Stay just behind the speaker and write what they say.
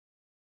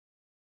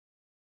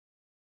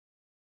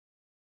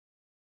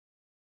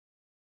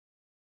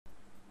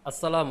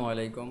Assalamu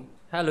Walaikum.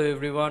 Hello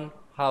everyone,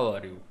 how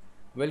are you?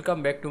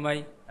 Welcome back to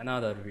my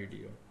another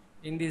video.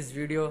 In this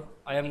video,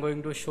 I am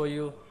going to show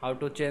you how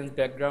to change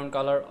background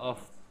color of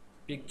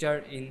picture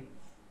in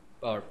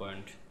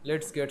PowerPoint.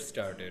 Let's get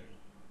started.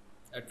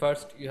 At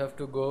first, you have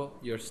to go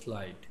your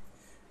slide.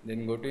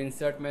 Then go to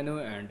insert menu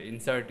and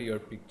insert your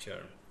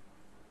picture.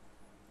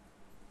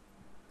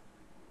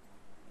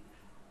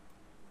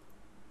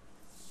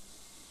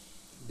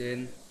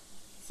 Then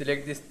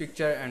select this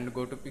picture and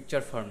go to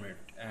picture format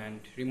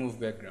and remove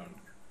background.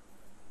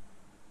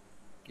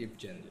 Keep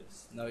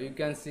changes. Now you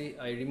can see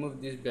I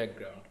removed this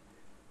background,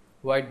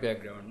 white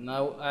background.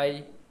 Now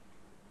I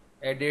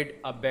added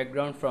a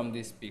background from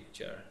this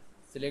picture.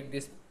 Select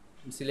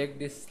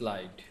this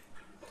slide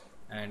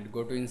and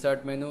go to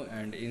insert menu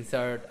and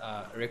insert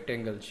a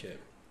rectangle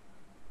shape.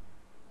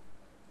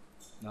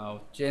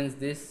 Now change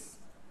this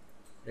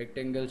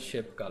rectangle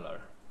shape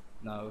color.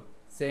 Now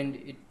send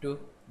it to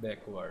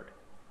backward.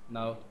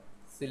 Now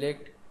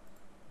select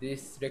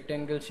this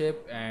rectangle shape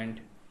and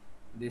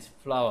this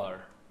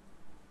flower.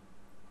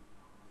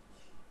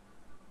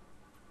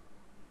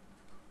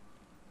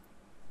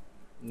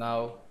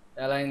 Now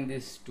align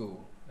these two,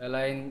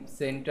 align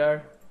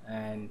center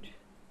and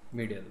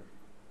middle.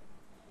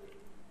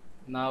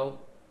 Now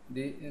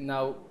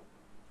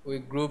we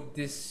group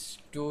these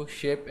two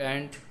shape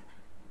and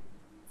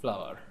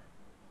flower.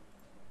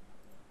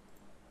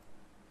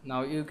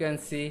 Now you can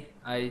see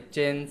I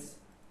change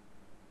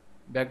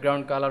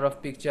background color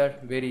of picture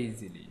very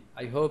easily.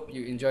 I hope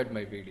you enjoyed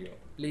my video.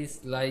 Please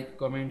like,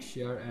 comment,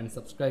 share and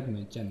subscribe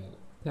my channel.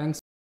 Thanks.